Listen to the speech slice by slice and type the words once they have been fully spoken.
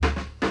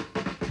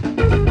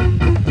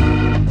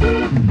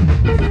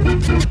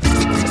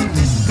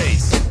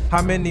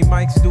How many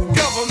mics do we?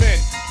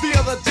 Government, the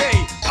other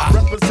day.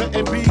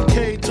 Representing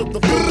BK to the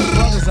full.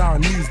 Brothers are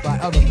amused by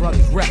other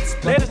brothers' reps.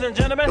 Ladies and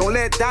gentlemen, Don't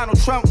let Donald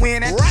Trump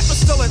win it. Rapper's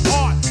still an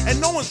art, and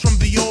no one's from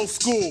the old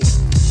school.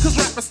 Cause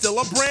rapper's still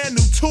a brand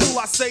new tool.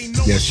 I say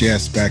no.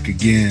 Yes, back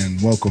again.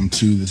 Welcome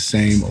to the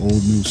same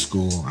old new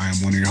school. I am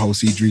one of your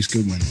hosts, Idris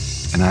Goodwin.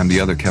 And I'm the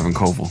other, Kevin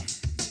Koval.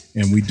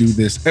 And we do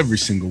this every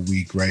single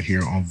week right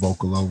here on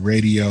Vocalo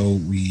Radio.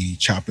 We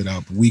chop it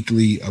up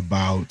weekly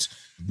about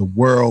the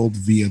world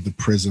via the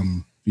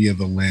prism, via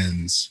the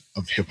lens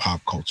of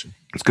hip-hop culture.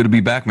 It's good to be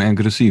back, man.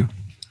 Good to see you.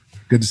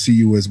 Good to see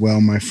you as well,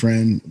 my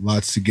friend.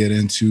 Lots to get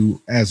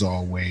into, as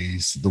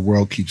always. The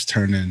world keeps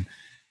turning.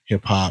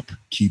 Hip-hop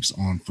keeps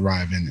on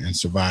thriving and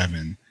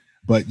surviving.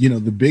 But,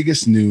 the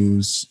biggest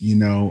news,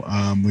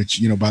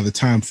 which, by the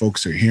time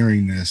folks are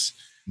hearing this,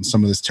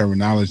 some of this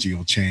terminology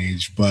will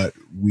change, but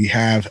we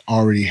have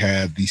already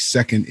had the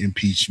second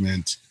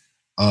impeachment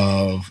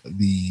of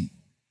the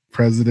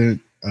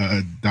president,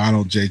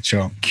 Donald J.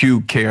 Trump.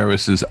 Q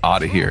KRS is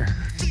out of here.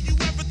 Do you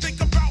ever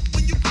think about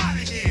when you out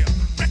of here?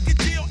 Record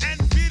deal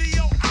and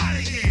video out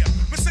of here.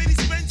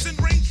 Mercedes-Benz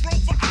and Range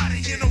Rover out of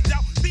here. No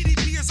doubt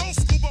BDP is old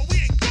school, but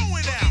we ain't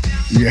going out.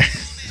 Yeah.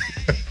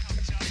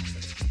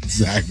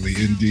 Exactly,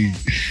 indeed.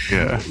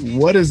 Yeah.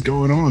 What is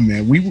going on,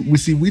 man? We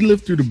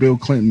lived through the Bill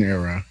Clinton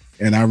era.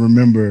 And I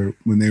remember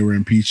when they were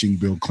impeaching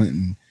Bill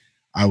Clinton,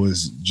 I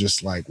was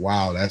just like,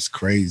 wow, that's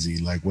crazy.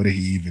 Like, what did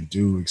he even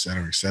do, et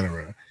cetera, et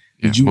cetera.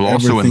 Did you ever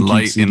also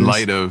think in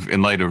light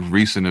of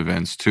recent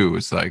events too,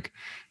 it's like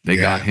they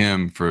got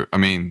him for,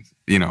 I'm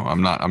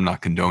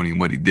not condoning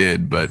what he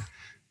did, but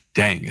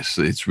dang,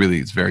 it's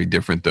very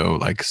different though,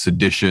 like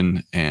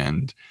sedition.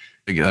 And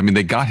they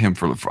got him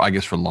for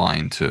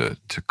lying to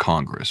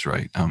Congress,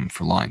 right?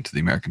 For lying to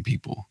the American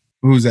people.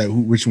 Who's that?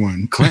 Which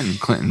one?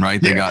 Clinton,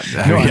 right? They got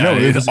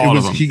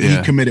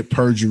he committed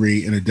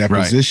perjury in a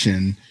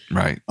deposition.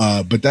 Right.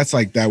 But that's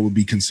that would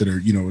be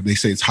considered, they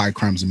say it's high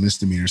crimes and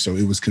misdemeanors. So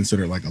it was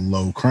considered like a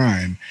low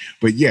crime.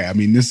 But yeah,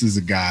 this is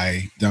a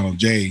guy, Donald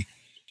J.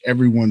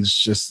 Everyone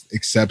just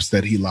accepts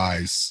that he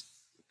lies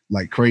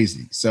like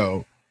crazy.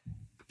 So.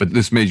 But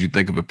this made you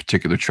think of a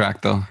particular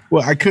track though?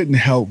 Well, I couldn't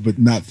help but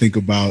not think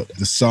about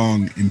the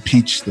song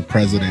Impeach the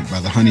President by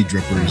the Honey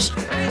Drippers.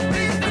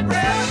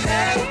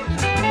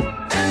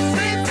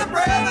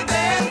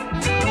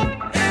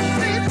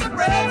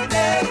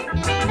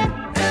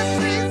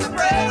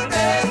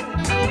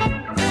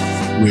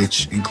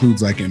 Which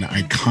includes an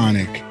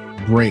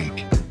iconic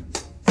break,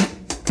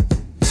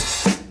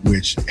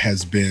 which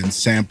has been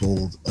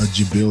sampled a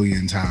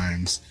jabillion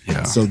times.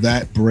 Yeah. So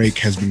that break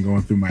has been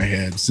going through my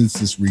head since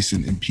this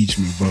recent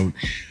impeachment vote.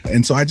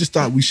 And so I just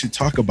thought we should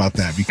talk about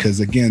that because,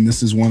 again,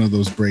 this is one of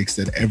those breaks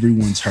that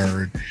everyone's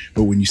heard.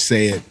 But when you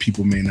say it,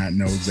 people may not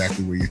know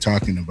exactly what you're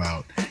talking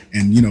about.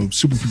 And,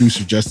 super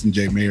producer Justin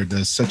J. Mayer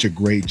does such a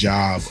great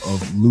job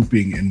of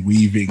looping and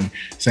weaving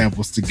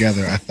samples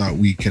together. I thought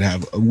we could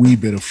have a wee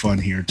bit of fun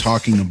here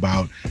talking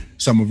about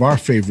some of our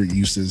favorite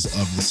uses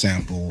of the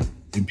sample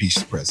Impeach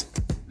the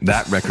President.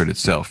 That record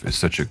itself is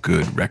such a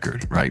good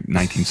record, right?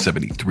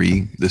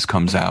 1973, this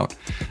comes out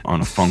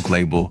on a funk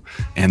label,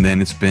 and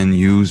then it's been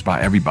used by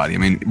everybody.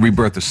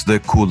 Rebirth of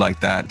Slick, Cool Like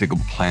That,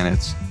 Diggable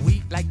Planets.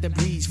 We like the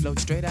breeze, float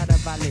straight out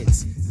of our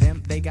lids.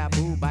 Them, they got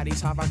booed by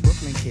these hard rock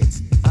Brooklyn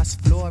kids. Us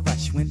floor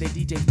rush when they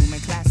DJ booming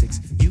classics.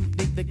 You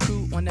dig the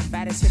crew on the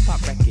fattest hip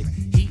hop record.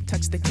 He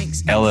touched the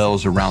kinks.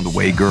 LL's Around the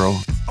Way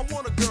Girl. I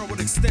want a girl with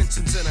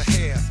extensions in her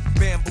hair,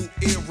 bamboo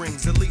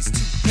earrings, at least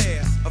 2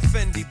 pair, a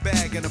Fendi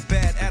bag and a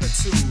bad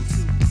attitude.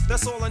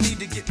 That's all I need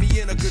to get me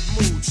in a good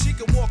mood. She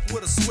can walk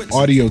with a switch.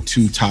 Audio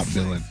 2 top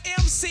billing.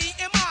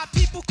 MCMI,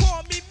 people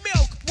call me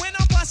Milk. When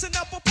I'm busting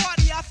up a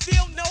party, I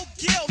feel no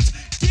guilt.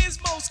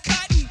 Gizmo's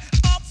cutting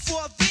up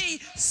for the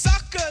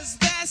suckers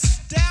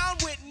that's down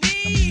with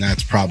me.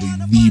 That's probably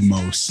the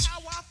most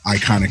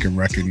iconic and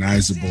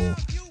recognizable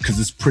because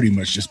it's pretty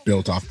much just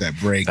built off that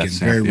break. That's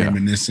and very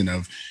reminiscent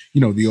of,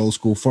 the old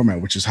school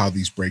format, which is how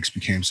these breaks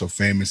became so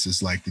famous.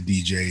 Is like the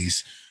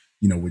DJs,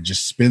 would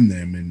just spin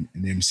them and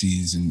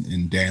MCs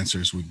and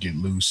dancers would get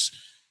loose,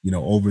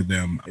 over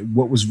them.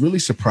 What was really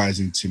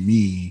surprising to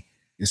me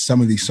is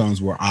some of these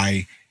songs where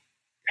I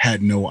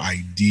had no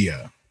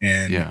idea.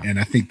 And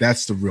I think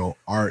that's the real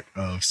art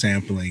of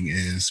sampling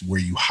is where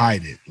you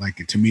hide it.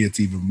 Like, to me,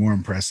 it's even more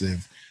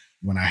impressive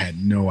when I had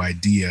no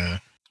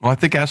idea. Well, I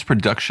think as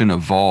production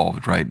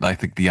evolved, right, I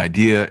think the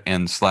idea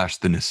and /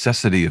 the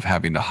necessity of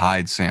having to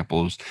hide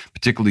samples,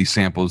 particularly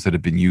samples that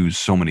have been used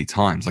so many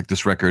times, like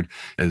this record,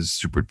 as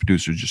super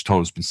producer just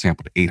told us, has been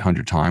sampled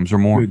 800 times or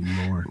more. Good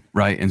Lord.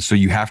 Right. And so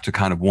you have to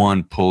kind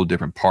of, pull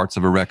different parts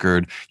of a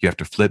record. You have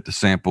to flip the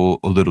sample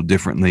a little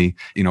differently.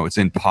 It's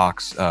in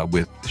Pox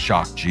with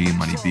Shock G,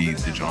 Money B,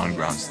 Digital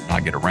Underground,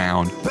 I Get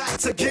Around. Back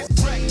to get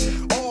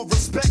wrecked. All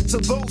respect to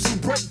those who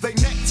break their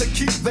neck to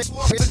keep their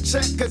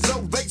check,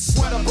 cause they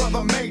sweat a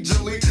brother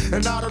majorly.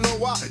 And I don't know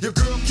why your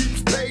girl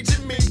keeps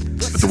paging me.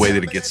 the way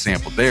that it gets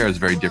sampled there is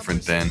very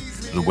different than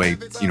the way,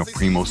 you know,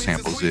 Primo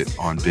samples it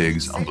on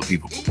Big's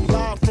Unbelievable.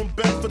 Live from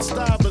Bedford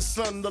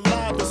Stuyvesant, the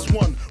livest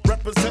one,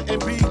 representing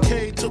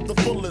BK to the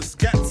fullest.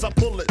 Gats, I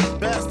pull it,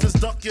 bastards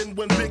ducking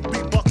when Big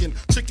be bucking,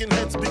 chicken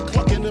heads be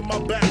clucking in my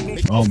back.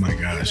 Oh my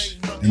gosh.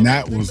 And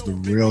that was the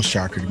real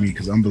shocker to me,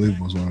 because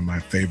Unbelievable was one of my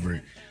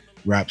favorite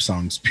rap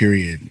songs,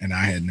 period. And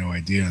I had no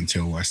idea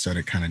until I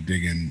started kind of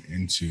digging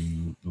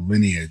into the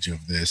lineage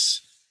of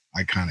this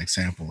iconic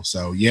sample.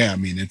 So yeah, I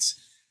mean, it's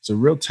a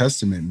real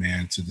testament,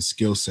 man, to the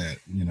skill set,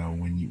 you know,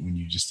 when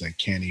you just like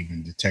can't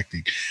even detect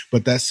it.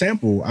 But that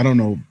sample, I don't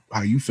know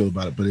how you feel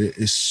about it, but it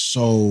is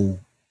so,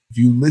 if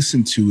you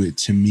listen to it,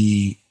 to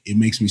me, it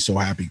makes me so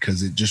happy,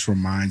 because it just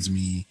reminds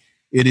me,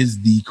 it is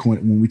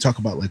when we talk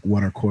about like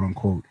what are quote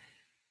unquote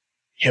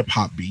hip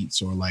hop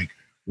beats, or like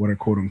what is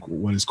quote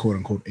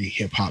unquote a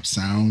hip hop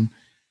sound,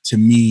 to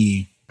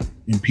me,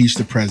 Impeach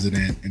the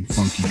President and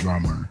Funky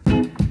Drummer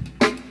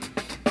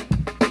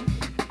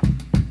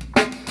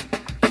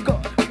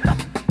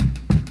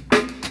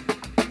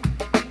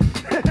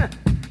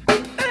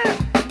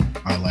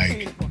are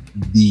like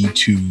the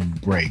two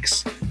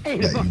breaks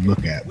that you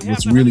look at.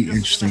 What's really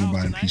interesting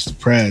about Impeach the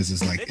Prez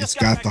is like it's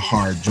got the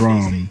hard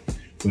drum,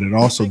 but it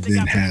also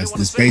then has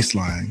this bass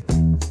line.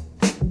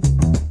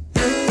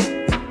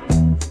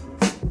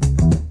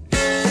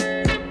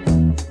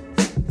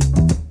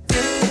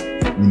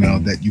 You know,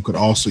 that you could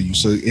also use.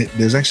 So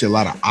there's actually a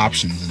lot of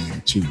options in there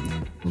too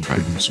for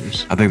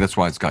producers. I think that's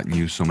why it's gotten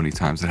used so many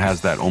times. It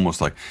has that almost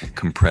like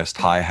compressed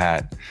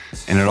hi-hat,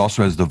 and it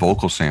also has the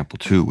vocal sample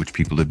too, which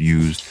people have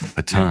used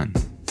a ton.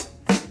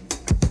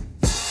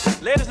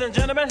 Ladies and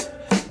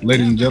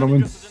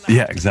gentlemen.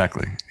 Yeah,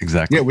 exactly.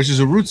 Yeah, which is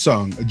a Roots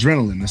song,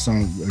 Adrenaline. The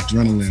song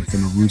Adrenaline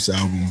from the Roots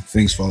album,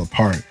 Things Fall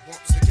Apart.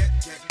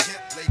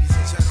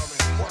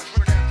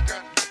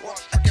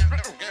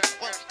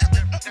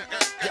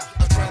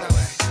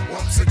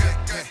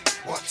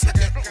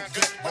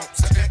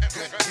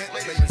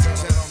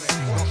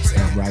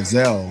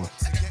 Rahzel,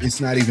 it's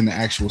not even the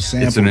actual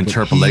sample. It's an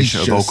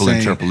interpolation, a vocal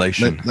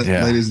interpolation.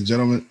 Ladies and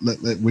gentlemen,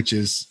 which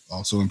is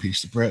also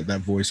Impeach the Prez,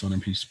 that voice on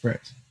Impeach the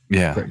Prez.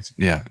 Yeah. Crazy.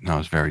 Yeah. No,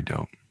 it's very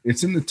dope.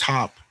 It's in the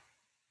top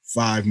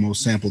 5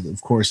 most sampled. Of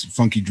course,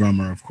 Funky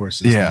Drummer, of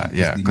course.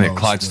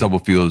 Clyde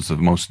Stubblefield is the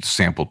most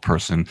sampled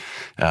person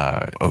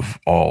of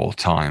all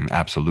time.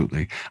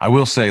 Absolutely. I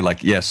will say,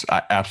 like, yes,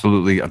 I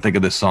think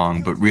of this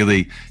song, but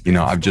really, you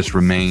know, I've just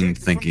remained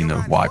thinking of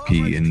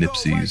YP and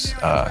Nipsey's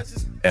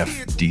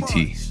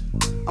FDT.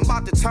 I'm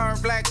about to turn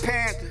Black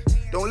Panther.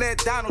 Don't let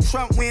Donald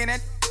Trump win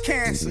that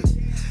cancer.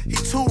 He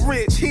too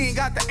rich, he ain't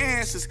got the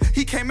answers.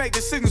 He can't make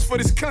decisions for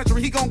this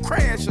country, he gon'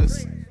 crash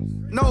us.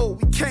 No,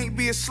 we can't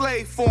be a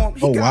slave for him.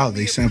 Oh wow,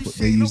 they sampled,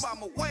 they used.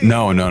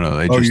 No.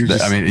 They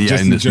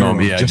in this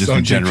moment, just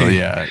in general,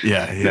 yeah,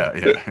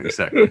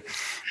 exactly.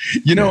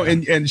 You know,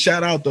 and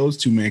shout out those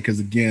two, man, because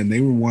again, they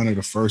were one of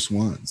the first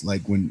ones.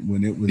 Like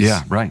when it was,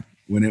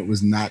 when it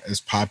was not as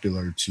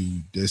popular to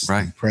diss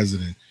the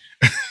president.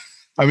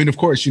 I mean, of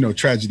course, you know,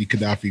 Tragedy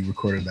Gaddafi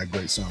recorded that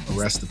great song,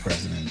 Arrest the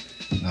President,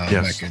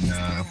 back in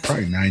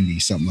probably 90,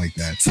 something like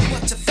that. Too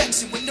much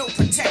affection with no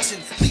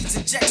protection, leads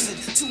injection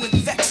to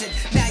infection.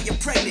 Now you're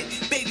pregnant,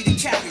 baby to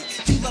carry.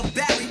 You love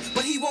Barry,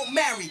 but he won't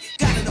marry.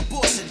 Got an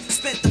abortion,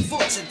 spent the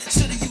fortune,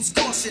 should've used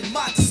caution,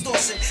 my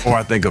distortion. Or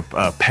I think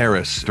of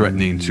Paris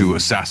threatening to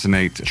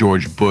assassinate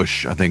George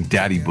Bush, I think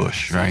Daddy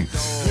Bush, right?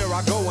 Here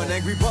I go, an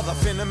angry brother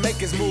finna make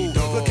his move.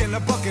 Looking to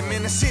buck him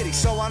in the city,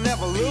 so I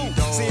never lose.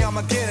 See,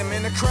 I'ma get him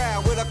in the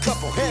crowd with a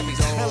couple heavies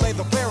and lay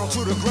the barrel to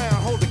the ground,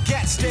 hold the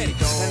gat steady.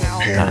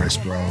 Paris,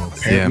 bro.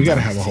 We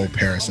gotta have a whole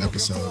Paris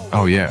episode.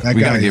 Oh yeah,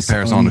 we gotta get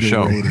Paris on the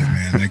show. Man.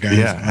 That guy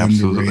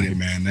is underrated,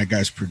 man. That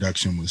guy's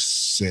production was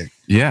sick.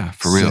 Yeah,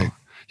 for real.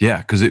 Yeah,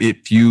 because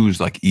it fused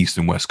like East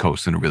and West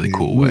Coast in a really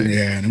cool way.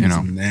 Yeah, and it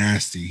was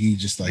nasty. He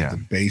just like the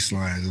bass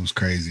lines, it was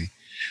crazy.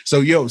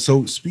 So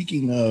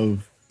speaking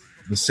of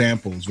the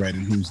samples, right,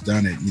 and who's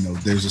done it, you know,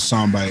 there's a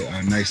song by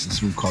Nice and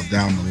Smooth called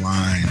Down the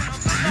Line.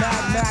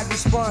 Mad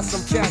response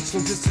I'm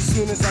catching just as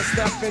soon as I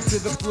step into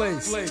the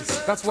place.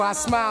 That's why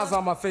smiles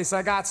on my face.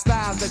 I got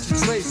styles that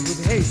you trace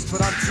with haste,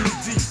 but I'm too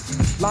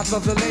deep. Lots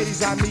of the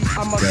ladies I meet,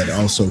 that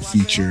also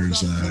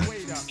features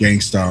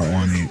Gang Starr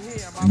on it.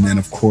 And then,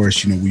 of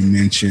course, you know, we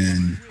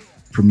mentioned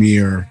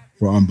Premier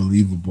for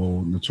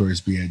Unbelievable,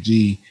 Notorious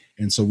B.I.G.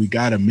 And so we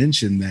got to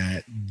mention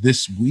that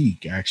this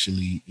week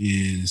actually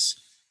is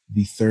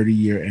the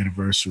 30-year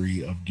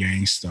anniversary of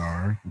Gang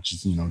Starr, which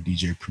is, you know,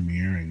 DJ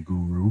Premier and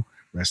Guru,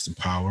 rest in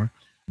power.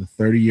 The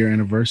 30-year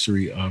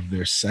anniversary of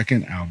their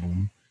second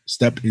album,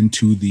 Step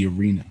Into the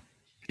Arena.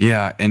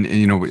 Yeah, and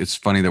you know, it's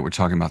funny that we're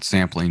talking about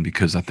sampling,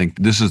 because I think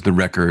this is the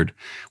record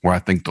where I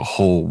think the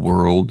whole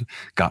world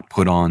got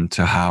put on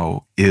to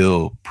how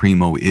ill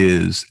Primo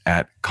is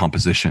at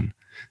composition,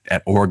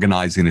 at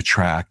organizing a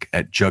track,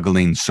 at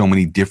juggling so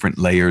many different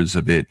layers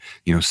of it,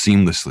 you know,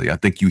 seamlessly. I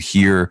think you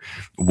hear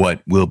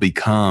what will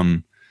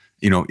become,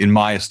 you know, in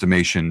my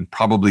estimation,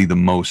 probably the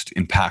most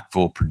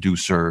impactful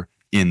producer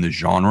in the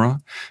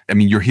genre. I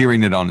mean, you're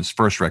hearing it on his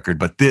first record,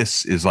 but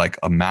this is like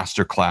a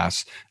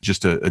masterclass,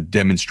 just a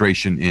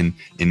demonstration in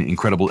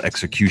incredible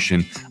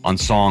execution on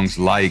songs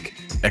like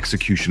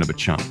Execution of a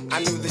Chump. I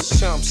knew this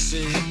chump,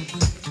 see,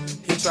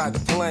 he tried to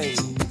play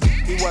me.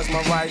 He was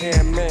my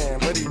right-hand man,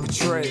 but he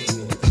betrayed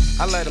me.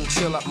 I let him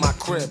chill up my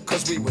crib,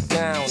 cause we were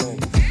down,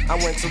 and I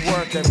went to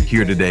work every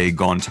Here Today,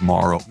 Gone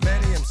Tomorrow.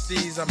 Many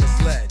MCs are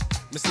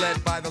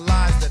misled by the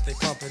lies that they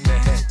pump in their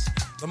heads.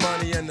 The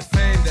money and the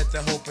fame that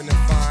they're hoping to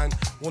find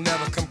will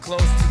never come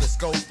close to the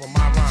scope of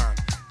my rhyme.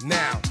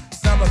 Now,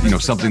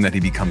 something that he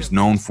becomes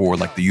known for,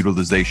 like the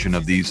utilization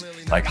of these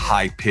like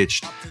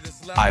high-pitched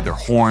either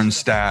horn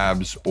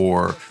stabs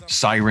or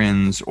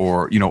sirens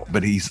or,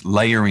 but he's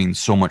layering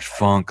so much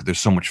funk. There's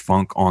so much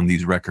funk on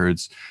these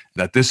records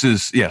that this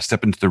is,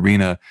 Step Into the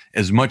Arena,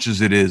 as much as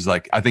it is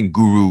like, I think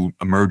Guru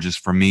emerges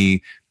for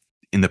me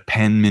in the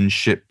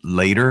penmanship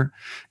later.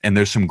 And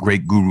there's some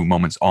great Guru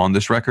moments on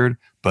this record.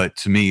 But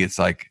to me, it's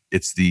like,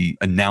 it's the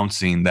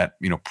announcing that,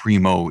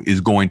 Primo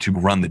is going to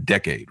run the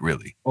decade,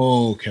 really.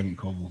 Oh, Kevin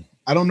Coval.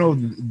 I don't know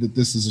that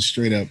this is a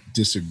straight up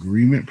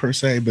disagreement per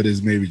se, but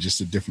is maybe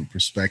just a different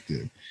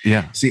perspective.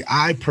 Yeah. See,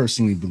 I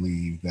personally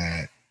believe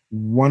that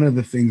one of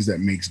the things that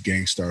makes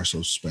Gang Starr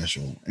so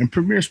special, and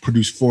Premier's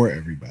produced for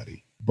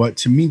everybody, but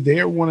to me,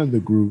 they're one of the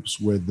groups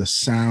where the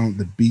sound,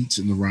 the beats,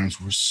 and the rhymes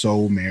were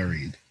so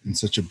married in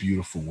such a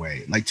beautiful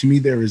way. Like, to me,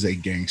 there is a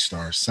Gang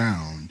Starr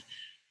sound.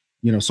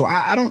 So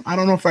I don't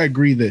know if I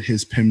agree that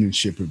his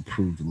penmanship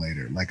improved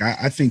later. Like,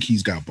 I think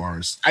he's got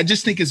bars. I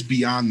just think it's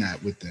beyond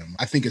that with them.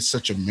 I think it's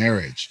such a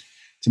marriage.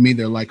 To me,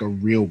 they're like a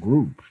real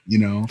group,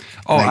 Oh,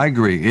 like, I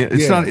agree.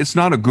 It's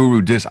not a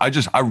Guru diss.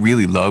 I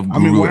really love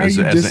Guru as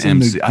an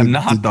MC. I'm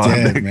not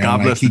dead,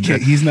 God bless the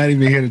dead. He's not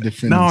even here to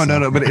defend himself.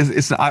 No, but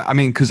it's I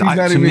mean, because he's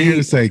not even here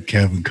to say,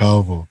 Kevin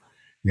Coval,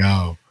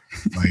 yo,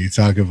 why you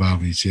talking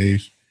about me,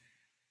 Chief?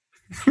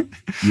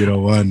 You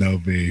don't want no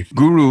beef.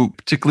 Guru,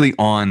 particularly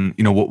on,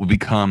 what will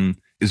become,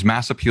 is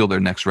Mass Appeal their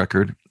next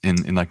record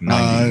in like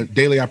 90?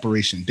 Daily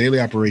Operation,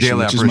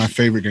 which is my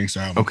favorite Gang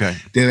Starr album. Okay.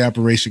 Daily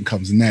Operation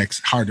comes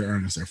next. Hard to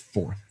Earn is their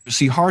fourth.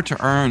 See, Hard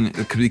to Earn,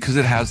 because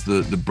it has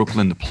the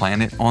Brooklyn, the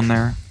Planet on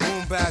there.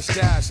 Boom, bash,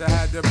 dash, I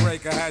had to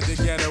break, I had to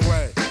get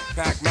away.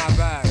 Pack my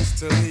bags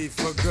to leave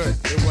for good.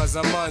 It was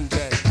a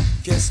Monday.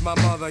 Kissed my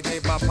mother,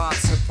 gave my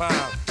pops a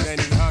pound. Then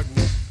he hugged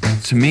me.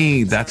 To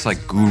me, that's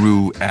like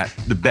Guru at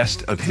the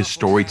best of his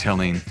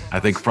storytelling, I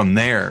think, from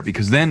there,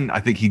 because then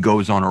I think he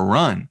goes on a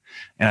run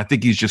and I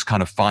think he's just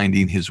kind of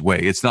finding his way.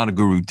 It's not a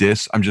Guru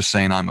diss. I'm just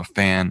saying I'm a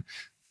fan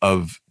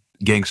of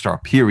Gang Starr,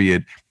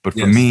 period. But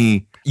for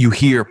me, you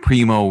hear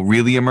Primo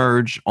really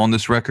emerge on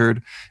this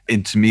record.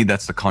 And to me,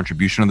 that's the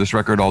contribution of this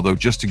record. Although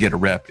Just to Get a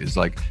Rep is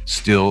like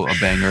still a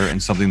banger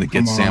and something that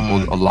gets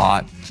sampled a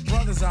lot.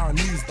 Brothers are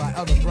amused by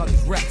other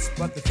brothers' reps,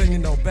 but the thing you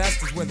know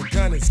best is where the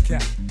gun is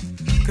kept.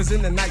 Cause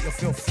in the night you'll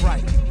feel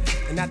frightened.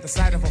 And at the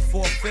sight of a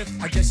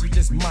 4/5, I guess you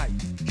just might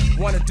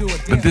want to do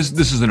it. But this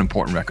is an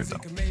important record though.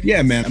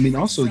 Yeah, man. I mean,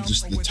 also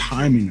just the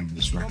timing of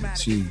this record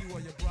too.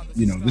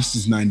 This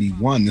is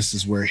 91. This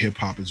is where hip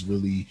hop is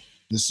really,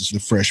 this is the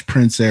Fresh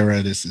Prince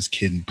era. This is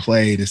Kid and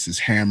Play. This is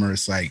Hammer.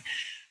 It's like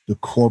the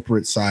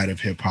corporate side of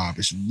hip hop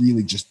is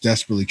really just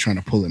desperately trying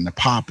to pull it into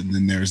pop. And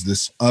then there's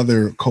this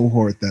other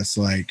cohort that's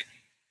like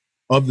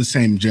of the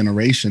same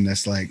generation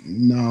that's like,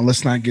 no,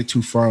 let's not get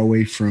too far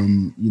away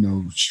from,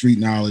 street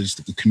knowledge,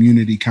 the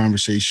community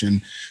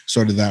conversation,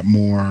 sort of that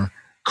more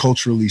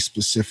culturally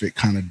specific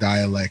kind of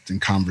dialect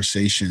and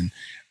conversation.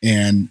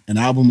 And an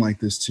album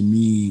like this, to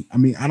me, I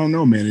mean, I don't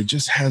know, man, it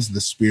just has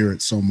the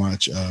spirit so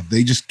much of,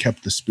 they just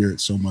kept the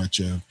spirit so much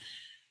of,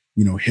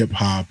 hip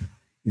hop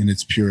in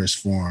its purest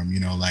form,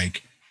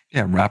 like.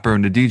 Yeah, rapper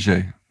and the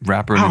DJ.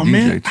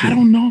 Man, too. I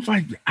don't know if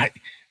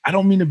I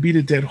don't mean to beat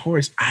a dead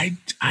horse.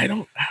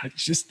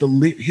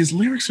 His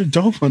lyrics are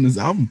dope on this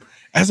album.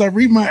 As I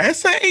read my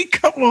essay,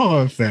 come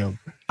on, fam.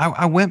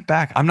 I went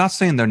back. I'm not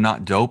saying they're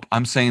not dope.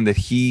 I'm saying that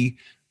he,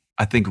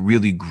 I think,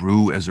 really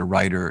grew as a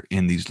writer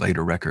in these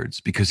later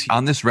records, because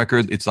on this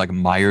record, it's like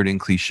mired in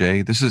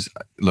cliche.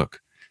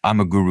 Look,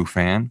 I'm a Guru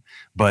fan,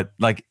 but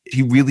like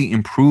he really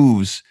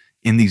improves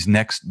in these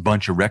next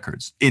bunch of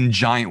records in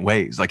giant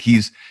ways. Like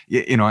he's,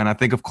 and I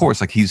think, of course,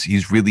 like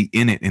he's really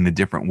in it in a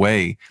different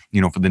way,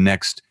 for the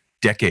next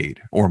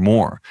decade or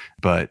more.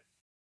 But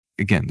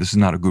again, this is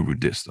not a Guru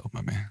diss though,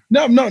 my man.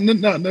 No.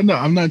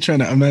 I'm not trying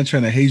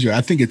to hate you.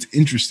 I think it's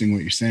interesting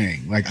what you're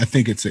saying. Like, I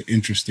think it's an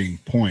interesting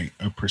point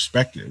of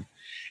perspective.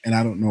 And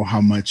I don't know how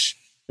much,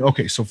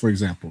 okay. So for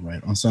example,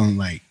 right, on something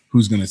like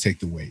Who's Gonna Take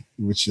the Weight,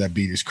 which that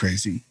beat is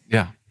crazy.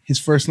 Yeah. His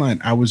first line,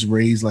 I was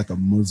raised like a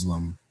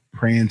Muslim,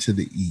 praying to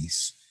the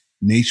east.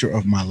 Nature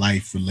of my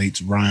life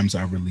relates rhymes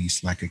I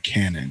release like a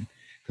cannon,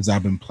 because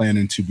I've been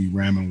planning to be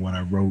ramming what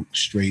I wrote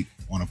straight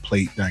on a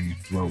plate down your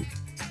throat.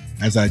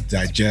 As I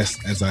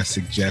digest, as I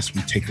suggest,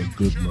 we take a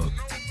good look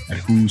at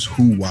who's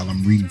who while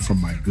I'm reading from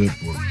my good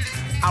book.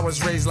 I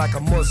was raised like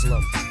a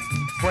Muslim,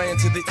 spraying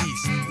to the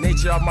east.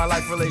 Nature of my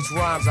life relates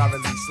rhymes I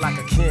release like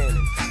a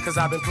cannon. Cause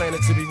I've been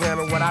planning to be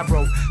ramming what I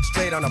wrote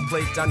straight on a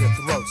plate down your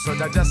throat. So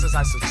digest as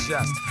I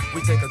suggest. We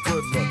take a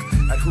good look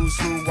at who's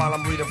who while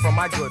I'm reading from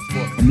my good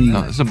book. I mean,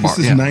 no, this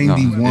is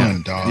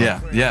 91, dog.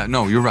 Yeah.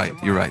 No, you're right.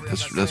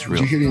 That's real. Did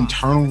you hear the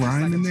internal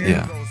rhyme in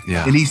there?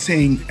 Yeah. And he's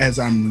saying, as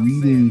I'm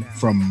reading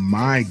from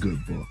my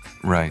good book.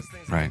 Right.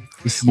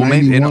 This is well, 91.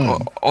 maybe,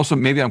 and also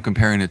maybe I'm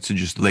comparing it to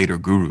just later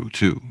Guru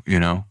too, you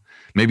know?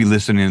 Maybe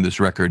listening to this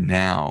record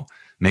now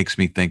makes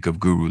me think of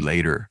Guru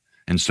later.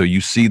 And so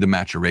you see the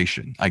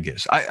maturation, I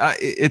guess.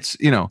 It's,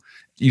 you know,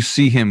 you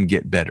see him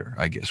get better,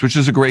 I guess, which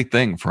is a great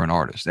thing for an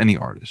artist, any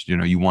artist. You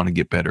know, you want to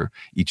get better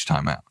each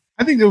time out.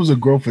 I think there was a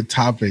growth of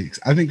topics.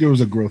 I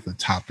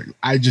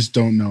just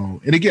don't know.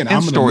 And again,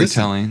 I'm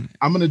storytelling.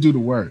 I'm going to do the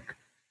work.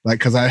 Like,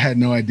 because I had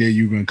no idea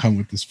you were going to come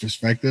with this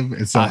perspective.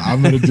 And so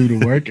I'm going to do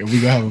the work and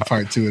we're going to have a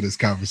part 2 of this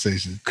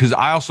conversation. Because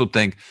I also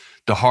think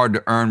the Hard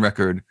to Earn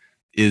record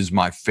is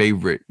my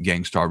favorite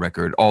Gang Starr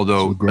record.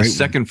 Although a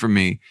second for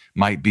me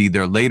might be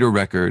their later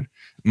record,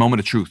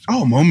 Moment of Truth.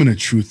 Oh, Moment of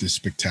Truth is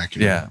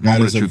spectacular. Yeah,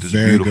 Moment of Truth is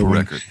a beautiful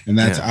record. And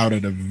that's out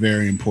at a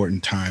very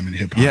important time in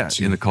hip hop. Yeah,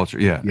 too. In the culture.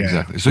 Yeah,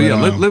 exactly. So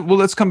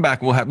let's come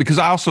back. We'll have, because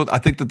I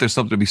think that there's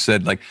something to be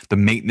said, like the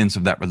maintenance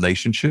of that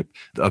relationship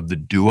of the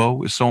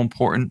duo is so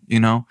important, you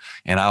know.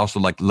 And I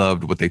also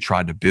loved what they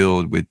tried to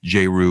build with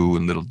J. Rue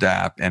and Little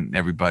Dap and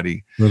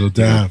everybody. Little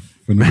Dap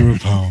from the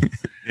group home.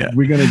 Yeah,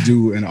 we're gonna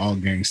do an all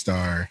Gang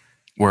Starr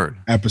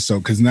episode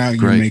because now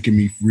you're making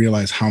me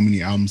realize how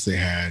many albums they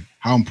had,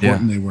 how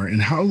important they were,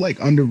 and how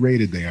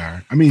underrated they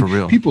are. I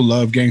mean, people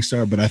love Gang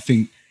Starr, but I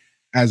think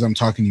as I'm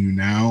talking to you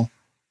now,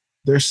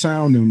 their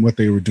sound and what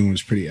they were doing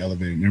was pretty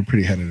elevated. They're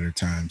pretty ahead of their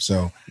time.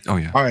 So, all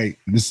right,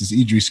 this is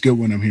Idris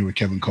Goodwin. I'm here with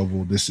Kevin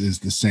Koval. This is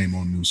the Same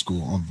Old New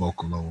School on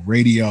Vocalo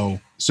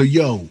Radio. So,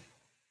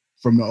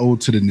 from the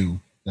old to the new.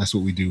 That's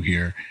what we do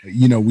here.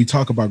 You know, we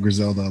talk about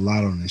Griselda a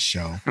lot on this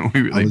show.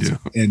 We really do.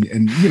 And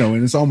you know,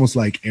 and it's almost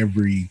like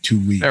every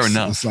 2 weeks. Fair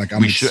enough. It's like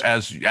we should,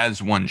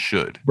 as one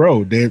should.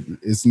 Bro,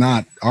 it's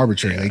not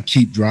arbitrary. They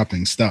keep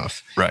dropping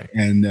stuff. Right.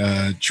 And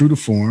true to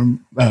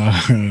form,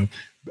 I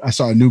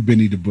saw a new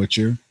Benny the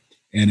Butcher,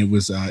 and it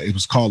was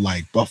called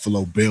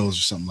Buffalo Bills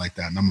or something like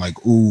that. And I'm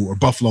like, ooh, or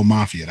Buffalo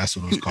Mafia. That's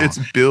what it was called. It's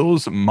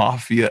Bills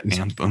Mafia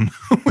Anthem.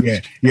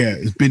 yeah,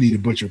 it's Benny the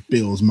Butcher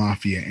Bills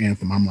Mafia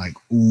Anthem. I'm like,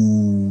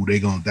 ooh,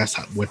 that's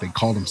what they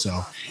call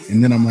themselves.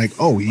 And then I'm like,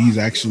 oh, he's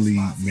actually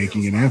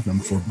making an anthem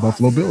for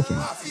Buffalo Bill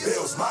fans.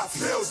 Bills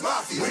Mafia, Bills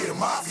Mafia, Bills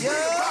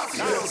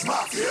Mafia, Bills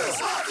Mafia.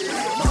 You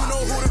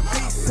know who the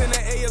beast in the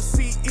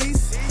AFC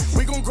East?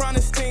 We gon' grind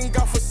this thing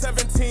out for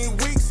 17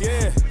 weeks,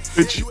 yeah.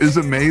 Which is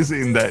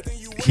amazing that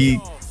he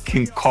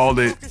can call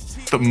it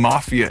the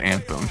Mafia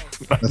Anthem.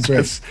 That's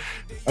right.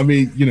 I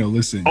mean, you know,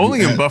 listen.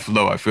 Only in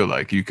Buffalo, I feel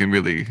like you can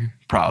really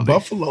proudly.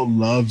 Buffalo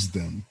loves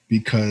them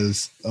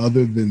because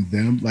other than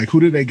them, who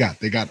do they got?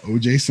 They got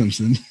O.J.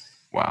 Simpson.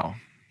 Wow.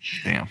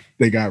 Damn.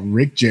 They got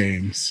Rick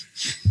James.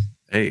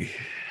 Hey.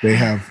 They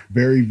have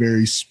very,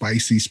 very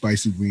spicy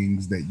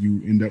wings that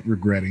you end up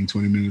regretting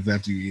 20 minutes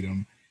after you eat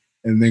them.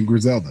 And then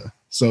Griselda.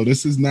 So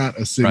this is not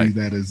a city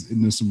that is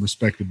into some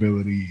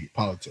respectability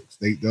politics.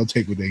 They'll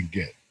take what they can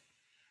get.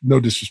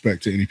 No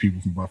disrespect to any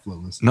people from Buffalo.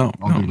 Listen, no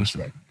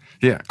respect.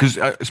 Yeah, because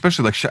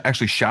especially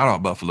actually shout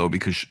out Buffalo,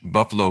 because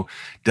Buffalo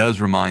does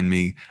remind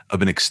me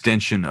of an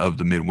extension of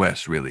the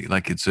Midwest. Really,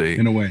 it's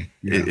in a way.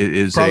 Yeah. It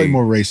is probably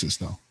more racist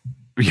though.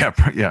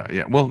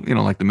 Yeah. Well,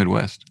 like the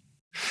Midwest.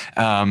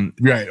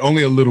 Right,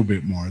 only a little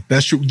bit more.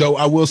 That's true. Though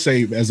I will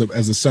say, as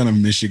a son of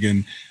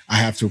Michigan, I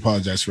have to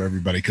apologize for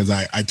everybody because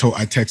I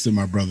texted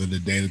my brother the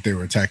day that they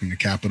were attacking the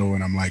Capitol,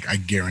 and I'm like, I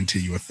guarantee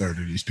you a third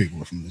of these people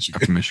are from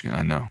Michigan. From Michigan,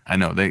 I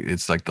know.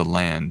 It's like the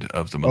land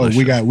of the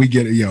militia. Oh, we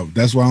get it. Yo,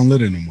 that's why I don't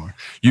live anymore.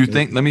 You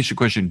think? Let me ask you a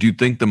question. Do you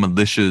think the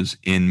militias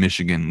in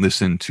Michigan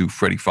listen to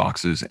Freddie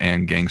Fox's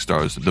and Gang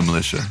Starr's The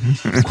Militia?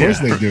 Of course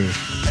they do.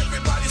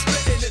 Everybody's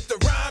spitting it.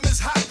 The rhyme is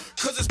hot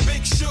because it's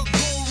Big Sugar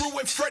Guru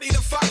and Freddie the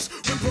Fox.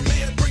 When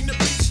Premier bring the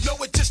beats,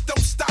 no, it just don't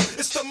stop.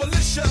 It's the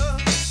militia.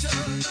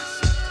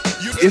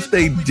 If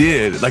they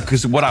did,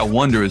 because what I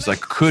wonder is,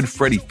 could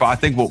Freddie Fox, I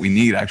think what we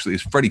need actually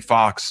is Freddie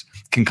Fox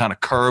can kind of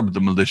curb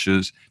the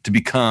militias to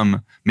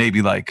become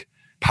maybe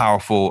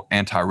powerful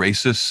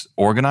anti-racist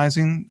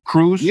organizing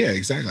crews. Yeah,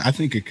 exactly. I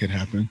think it could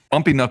happen.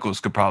 Bumpy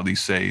Knuckles could probably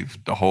save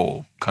the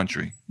whole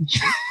country.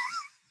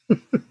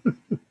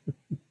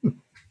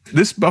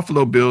 This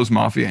Buffalo Bills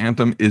Mafia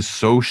Anthem is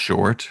so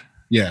short.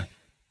 Yeah.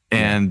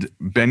 And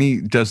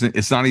Benny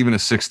it's not even a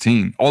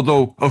 16.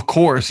 Although, of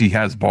course, he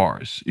has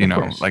bars, in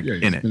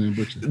it.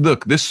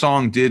 Look, this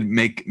song did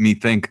make me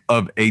think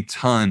of a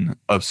ton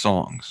of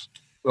songs.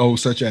 Oh,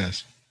 such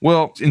as?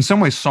 Well, in some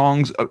ways,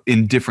 songs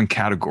in different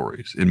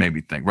categories, it made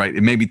me think, right?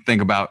 It made me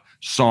think about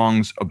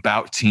songs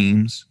about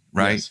teams,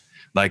 right? Yes.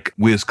 Like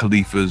Wiz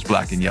Khalifa's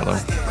Black and Yellow.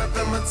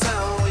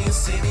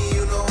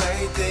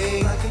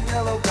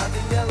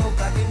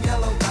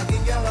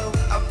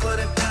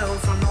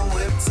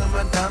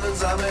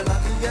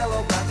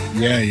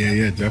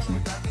 Yeah,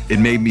 definitely. It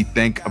made me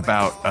think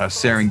about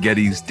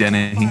Serengeti's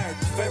Dennehy.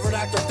 Favorite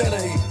actor,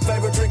 Dennehy.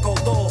 Favorite drink, Old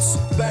Dolls.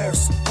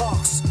 Bears,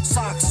 Hawks,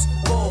 Sox,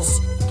 Bulls.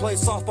 Play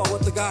softball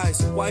with the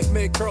guys. Wife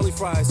made curly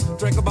fries.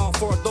 Drank about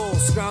 4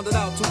 Dolls. Grounded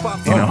out 2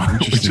 pop. You know,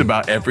 it's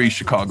about every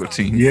Chicago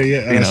team.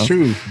 Yeah, that's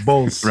true.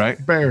 Bulls, right?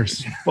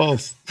 Bears,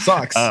 Bulls,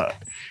 Sox.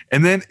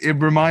 And then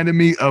it reminded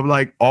me of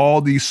like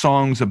all these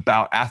songs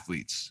about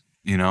athletes,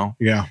 you know?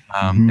 Yeah.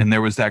 And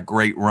there was that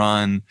great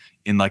run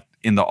in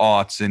the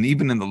aughts and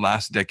even in the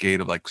last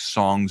decade of like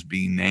songs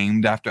being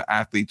named after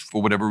athletes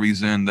for whatever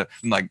reason. That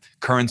like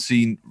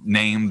Currency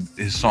named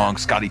his song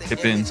Scottie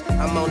Pippen.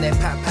 I'm on that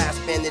pie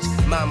spinach,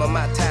 mama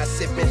my tie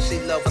sipping. She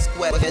love a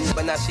square,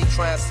 but now she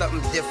trying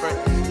something different.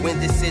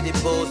 Windy City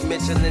Bulls,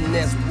 Mitchell and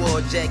Ness,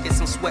 war jackets,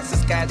 some sweats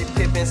and Scottie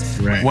Pippens.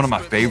 Right. One of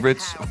my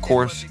favorites, of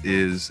course,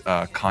 is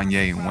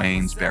Kanye and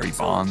Wayne's Barry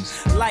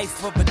Bonds.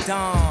 Life of a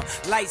dawn,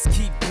 lights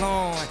keep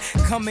glowing.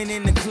 Coming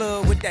in the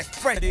club with that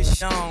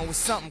fresh on, with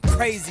something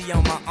crazy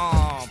on my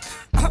arm.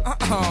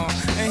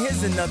 And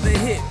here's another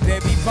hit,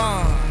 Barry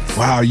Bonds.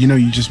 Wow, you know,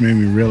 you just made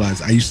me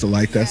realize I used to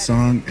like that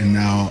song, and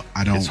now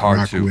I don't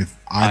rock with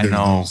either of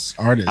those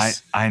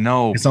artists. I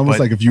know. It's almost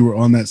like if you were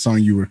on that song,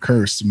 you were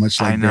cursed,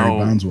 much like Barry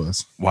Bonds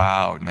was.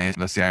 Wow, man,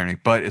 that's the irony.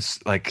 But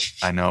it's like,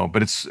 I know,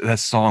 but it's that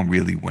song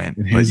really went.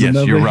 And here's but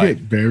yes, you're right.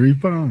 Hit, Barry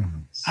Bonds.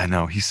 I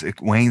know.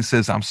 Wayne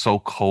says, I'm so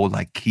cold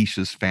like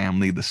Keisha's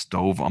family. The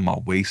stove on my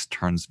waist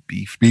turns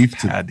beef to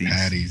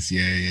patties.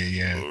 Yeah.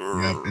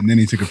 Yep. And then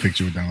he took a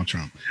picture with Donald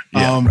Trump.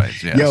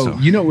 Right. Yeah,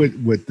 you know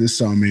what this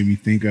song made me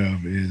think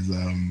of is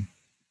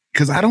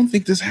because I don't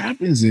think this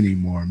happens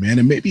anymore, man.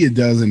 And maybe it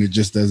does, and it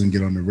just doesn't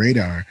get on the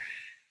radar.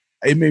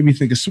 It made me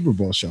think of Super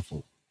Bowl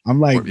Shuffle. I'm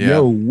like,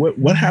 yo,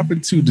 what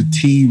happened to the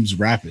teams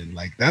rapping?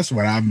 Like, that's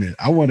what I meant.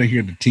 I want to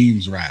hear the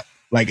teams rap.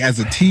 Like as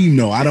a team,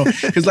 no, I don't.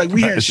 Because like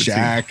we had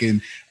Shaq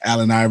and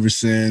Allen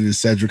Iverson and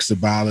Cedric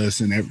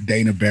Sabalas and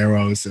Dana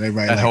Barros and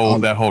everybody.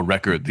 That whole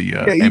record, the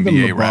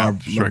NBA rap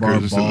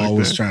records. Ball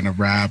was trying to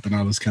rap and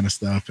all this kind of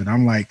stuff, and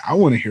I'm like, I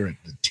want to hear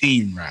the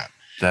team rap,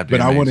 but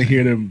I want to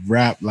hear them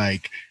rap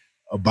like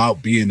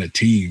about being a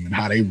team and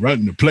how they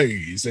run the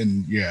plays,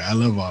 and yeah, I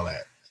love all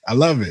that. I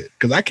love it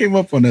because I came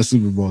up on that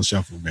Super Bowl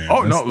Shuffle, man.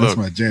 That's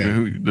my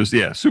jam.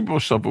 Super Bowl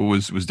Shuffle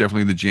was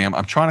definitely the jam.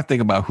 I'm trying to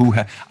think about who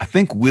had. I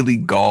think Willie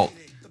Gault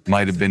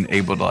might have been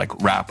able to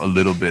like rap a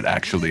little bit.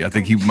 Actually, I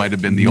think he might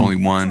have been the only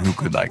one who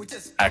could like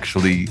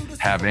actually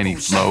have any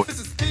flow. This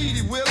is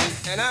Speedy Willie,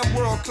 and I'm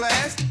world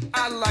class.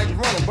 I like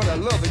running, but I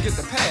love to get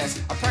the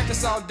pass. I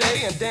practice all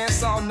day and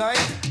dance all night.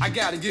 I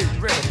gotta get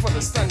ready for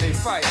the Sunday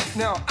fight.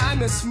 Now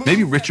I'm as smooth.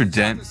 Maybe Richard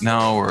Dent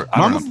now, or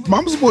I don't know.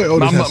 Mama's Boy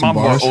Otis.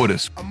 Mama's Boy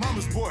Otis. I'm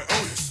Mama's Boy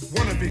Otis,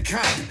 one of a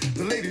kind.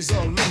 The ladies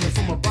all love me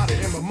for my body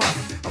and my mind.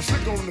 I'm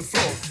slick on the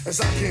floor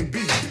as I can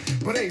be,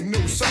 but ain't no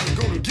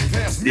sucker gonna get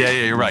past me. Yeah,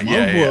 you're right.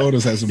 Mama's Boy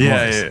Otis has some bars.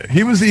 Yeah.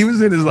 He was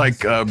in his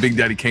like Big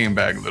Daddy Kane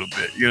bag a little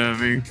bit. You know what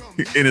I mean?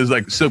 In his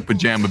like silk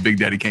pajama Big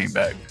Daddy Kane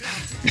bag.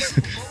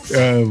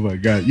 Oh my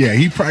God. Yeah,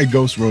 he probably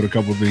ghost wrote a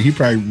couple of things. He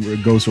probably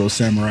ghost wrote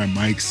Samurai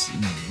Mike's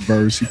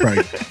verse. He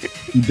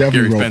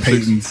definitely wrote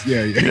Peyton's.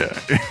 Yeah.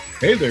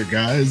 Hey there,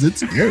 guys.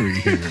 It's Gary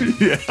here.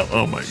 Yeah.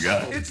 Oh my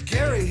God. It's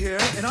Gary here,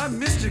 and I'm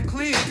Mr.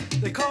 Clean.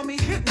 They call me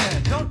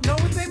Hitman. Don't know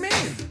what they mean.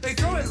 They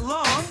throw it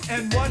long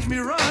and watch me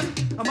run.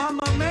 I'm on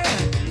my man,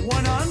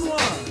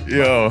 1-on-1.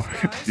 Yo,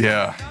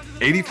 yeah.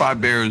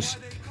 85 Bears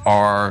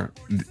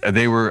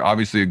they were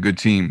obviously a good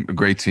team, a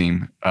great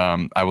team.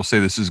 I will say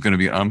this is going to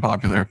be an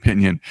unpopular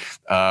opinion.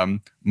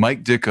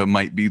 Mike Ditka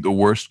might be the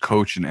worst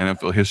coach in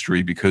NFL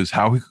history because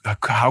how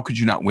could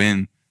you not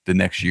win the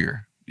next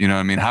year? You know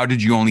what I mean? How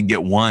did you only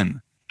get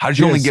one? How did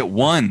you only get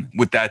one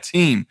with that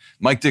team?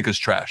 Mike Ditka's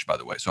trash, by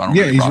the way. So I don't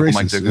really he's rock with racist.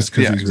 Mike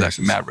Ditka. Yeah,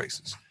 exactly. Racist. Mad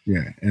racist.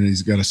 Yeah, and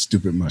he's got a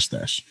stupid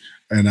mustache.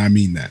 And I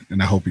mean that.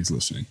 And I hope he's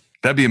listening.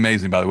 That'd be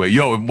amazing, by the way.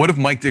 Yo, what if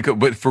Mike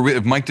Ditka,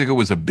 if Mike Ditka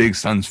was a big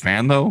Suns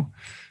fan, though?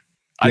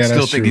 I'd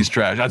still think he's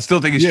trash.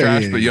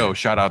 But yo,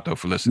 shout out though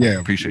for listening. Yeah,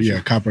 appreciate you.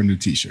 Yeah, cop our new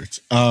t-shirts.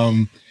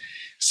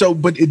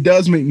 But it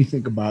does make me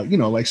think about,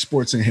 like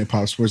sports and hip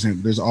hop.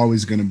 There's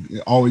always been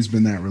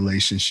that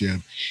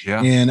relationship.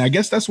 Yeah. And I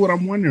guess that's what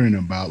I'm wondering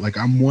about. Like,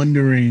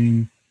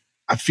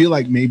 I feel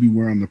like maybe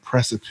we're on the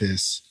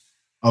precipice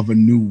of a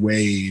new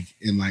wave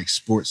in like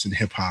sports and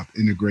hip hop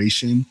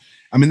integration.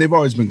 I mean, they've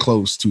always been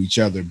close to each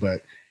other,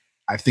 but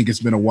I think it's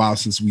been a while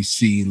since we've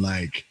seen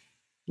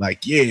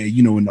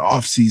in the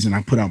off season,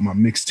 I put out my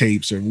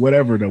mixtapes or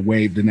whatever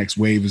the next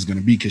wave is going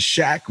to be. Cause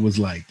Shaq was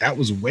like, that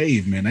was a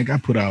wave, man. That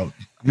got put out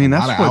a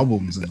lot of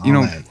albums and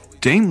all that.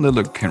 Dame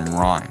Lillard can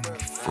rhyme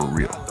for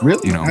real.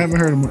 Really? I haven't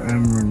heard him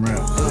rap.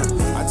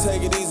 I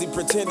take it easy,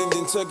 pretending,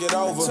 then took it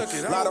over.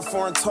 A lot of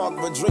foreign talk,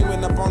 but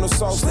dreaming up on the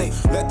sofa.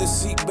 Let the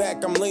seat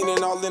back, I'm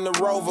leaning all in the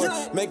Rover.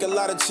 Make a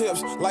lot of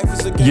chips, life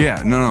is a game.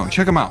 Yeah, no,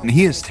 check him out. And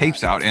he has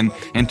tapes out, and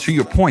to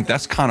your point,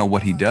 that's kind of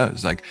what he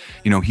does. Like,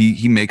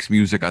 he makes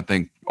music, I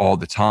think, all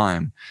the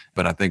time,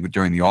 but I think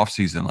during the off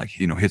season,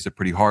 hits it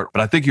pretty hard.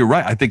 But I think you're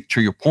right. I think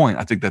to your point,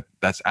 I think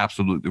that's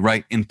absolutely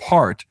right. In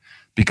part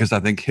because I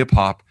think hip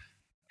hop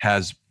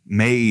has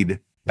made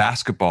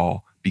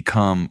basketball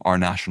become our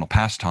national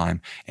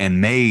pastime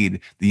and made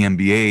the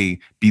NBA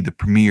be the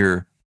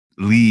premier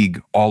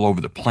league all over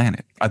the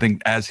planet. I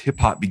think as hip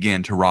hop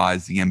began to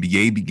rise, the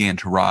NBA began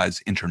to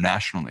rise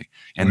internationally.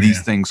 And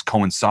these things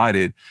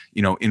coincided,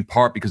 you know, in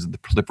part because of the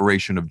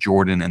proliferation of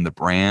Jordan and the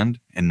brand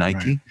and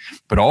Nike,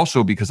 but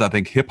also because I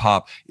think hip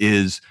hop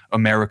is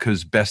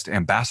America's best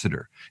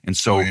ambassador. And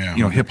so,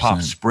 you know, hip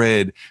hop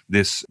spread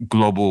this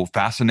global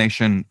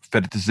fascination,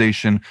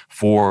 fetishization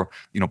for,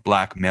 you know,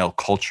 Black male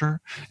culture.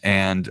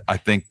 And I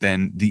think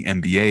then the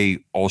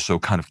NBA also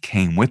kind of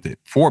came with it,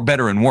 for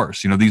better and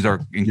worse. You know, these are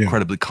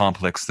incredibly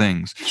complex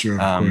things. Sure,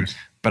 of course.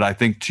 But I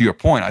think, to your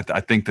point, I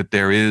think that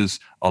there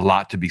is a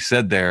lot to be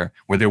said there,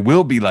 where there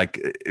will be,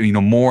 like, you know,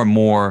 more and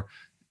more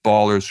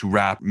ballers who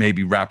rap,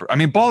 maybe rapper. I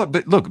mean, baller,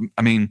 but look,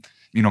 I mean,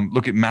 you know,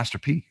 look at Master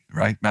P,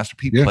 right? Master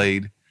P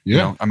played, you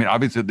know, I mean,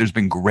 obviously there's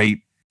been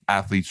great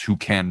athletes who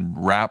can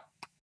rap,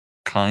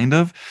 kind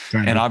of,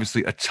 and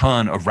obviously a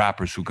ton of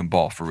rappers who can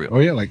ball for real. Oh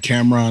yeah, like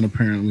Cameron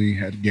apparently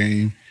had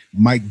game.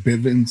 Mike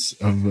Bivens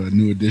of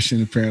New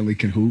Edition apparently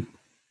can hoop.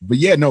 But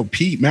yeah, no,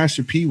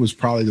 Master P was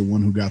probably the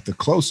one who got the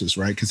closest,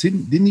 right? Because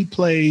didn't he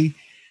play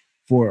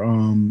for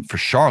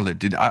Charlotte?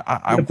 Did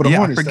I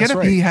forget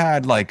if he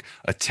had like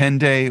a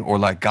 10-day or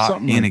like got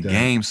something in like a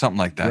game, something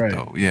like that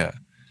though. Yeah.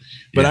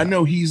 But I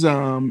know he's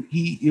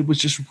it was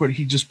just reported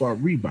he just bought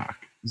Reebok.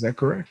 Is that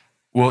correct?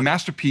 Well,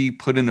 Master P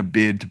put in a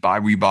bid to buy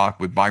Reebok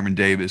with Byron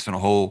Davis and a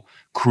whole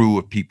crew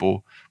of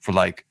people for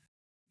like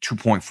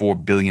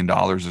 $2.4 billion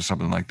or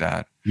something like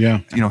that.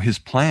 Yeah. You know, his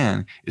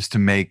plan is to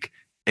make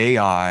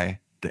AI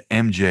the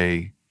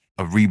MJ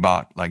of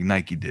Reebok like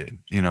Nike did,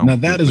 you know. Now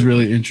that is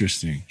really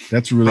interesting.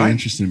 That's really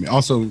interesting to me.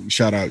 Also,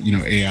 shout out, you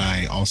know,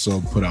 AI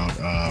also put out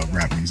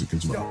rap music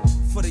as well.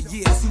 For the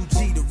year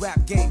 2G, the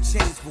rap game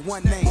changed for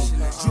one name.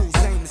 Jules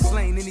aim to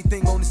slain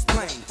anything on this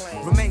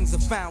plane. Remains are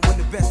found when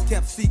the best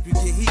kept secret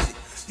get heated.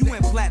 You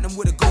went platinum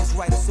with a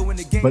ghostwriter, so in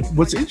the game. But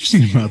what's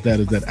interesting about that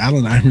is that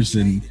Allen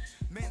Iverson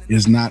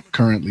is not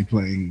currently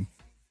playing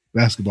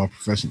basketball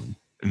professionally.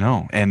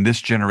 No, and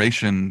this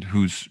generation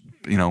who's,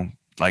 you know,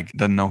 like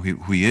doesn't know who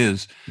he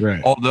is.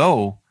 Right.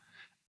 Although,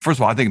 first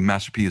of all, I think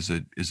Master P is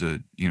a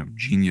you know,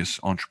 genius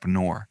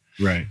entrepreneur.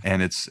 Right.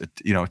 And it's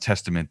you know, a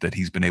testament that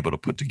he's been able to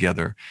put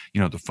together,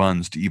 you know, the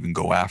funds to even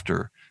go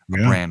after a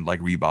brand like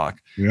Reebok,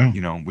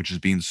 you know, which is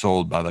being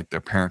sold by like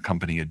their parent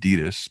company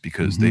Adidas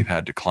because they've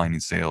had declining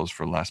sales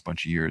for the last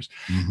bunch of years.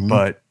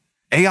 But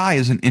AI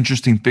is an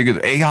interesting figure.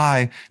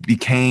 AI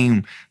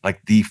became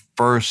like the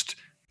first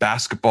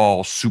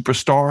basketball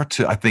superstar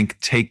to, I think,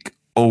 take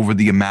over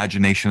the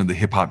imagination of the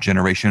hip hop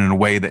generation in a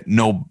way that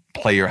no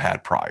player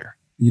had prior.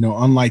 You know,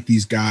 unlike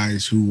these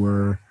guys who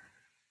were,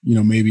 you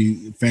know,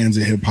 maybe fans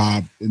of hip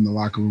hop in the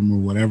locker room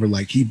or whatever,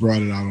 like he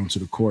brought it out onto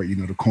the court, you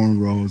know, the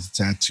cornrows,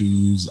 the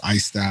tattoos,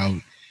 iced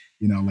out,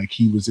 you know, like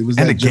it was and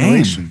that the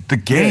generation. The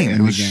game. Yeah,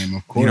 it was, the game,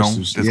 of course. You know,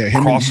 was, the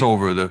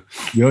crossover.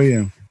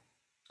 Yeah.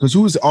 Because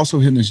who was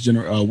also in this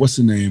generation? What's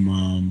the name?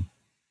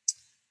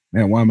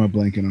 Man, why am I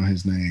blanking on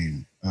his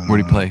name? Where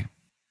did he play?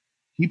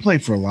 He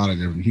played for a lot of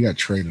different. He got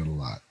traded a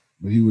lot,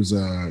 but he was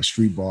a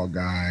street ball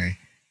guy.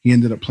 He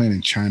ended up playing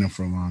in China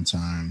for a long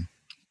time.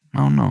 I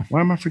don't know.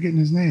 Why am I forgetting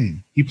his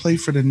name? He played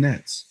for the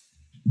Nets.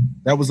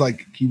 That was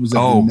like he was at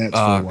the Nets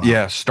for a while.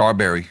 Yeah,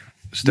 Starberry.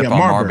 Stephon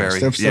Marbury.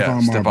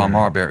 Stephon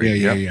Marbury.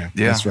 Yeah.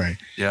 That's right.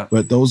 Yeah.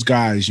 But those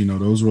guys, you know,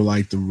 those were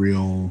like the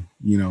real,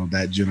 you know,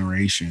 that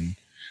generation.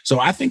 So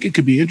I think it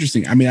could be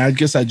interesting. I mean, I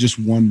guess I just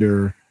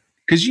wonder,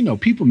 because, you know,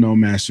 people know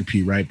Master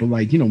P, right? But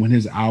like, you know, when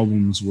his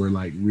albums were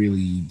like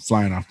really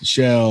flying off the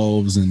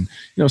shelves and,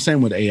 you know,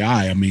 same with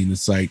AI. I mean,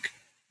 it's like,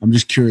 I'm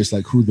just curious,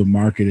 like who the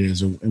market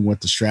is and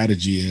what the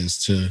strategy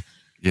is to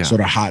sort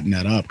of hotten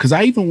that up. Because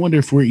I even wonder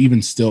if we're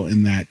even still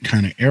in that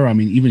kind of era. I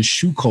mean, even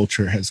shoe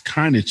culture has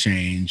kind of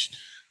changed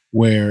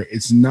where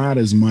it's not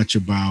as much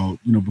about,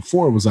 you know,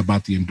 before it was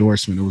about the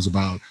endorsement. It was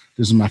about,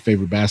 this is my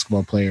favorite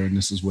basketball player and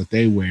this is what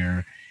they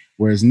wear.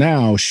 Whereas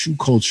now shoe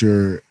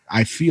culture,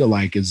 I feel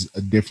like is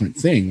a different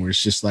thing where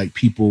it's just like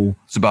people.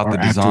 It's about the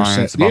designs.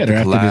 It's about the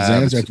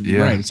collabs.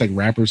 Right. It's like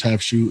rappers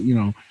have shoe, you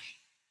know,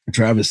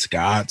 Travis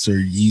Scott's or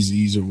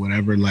Yeezys or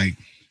whatever. Like,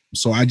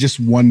 so I just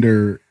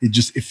wonder,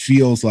 it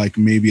feels like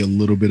maybe a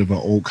little bit of an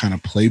old kind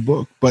of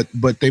playbook,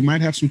 but they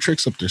might have some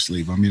tricks up their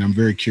sleeve. I mean, I'm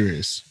very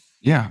curious.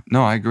 Yeah,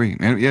 no, I agree.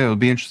 And yeah, it'll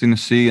be interesting to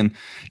see. And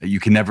you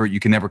can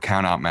never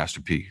count out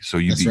Master P. So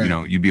you'd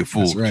be a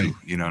fool too.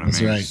 You know what I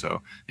mean? Right.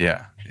 So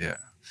yeah.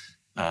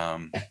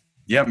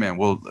 Yeah, man.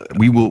 Well,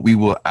 we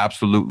will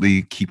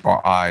absolutely keep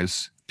our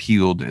eyes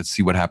peeled and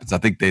see what happens. I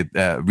think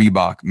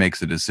Reebok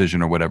makes a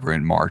decision or whatever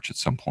in March at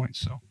some point.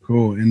 So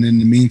cool. And in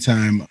the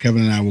meantime,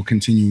 Kevin and I will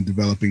continue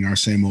developing our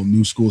same old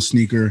new school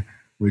sneaker,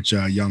 which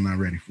y'all not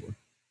ready for.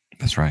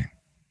 That's right.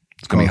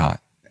 It's gonna be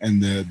hot.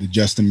 And the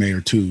Justin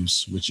Mayer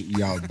 2s, which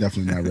y'all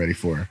definitely not ready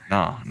for.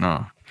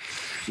 No.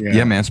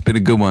 Yeah, man. It's been a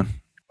good one.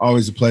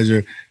 Always a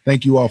pleasure.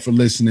 Thank you all for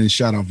listening.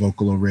 Shout out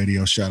Vocalo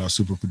Radio. Shout out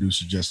super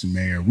producer Justin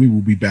Mayer. We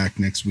will be back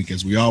next week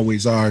as we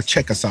always are.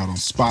 Check us out on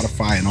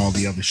Spotify and all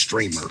the other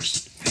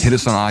streamers. Hit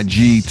us on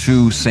IG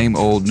too. Same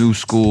old new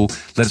school.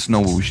 Let us know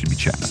what we should be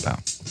chatting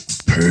about.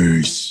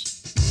 Peace.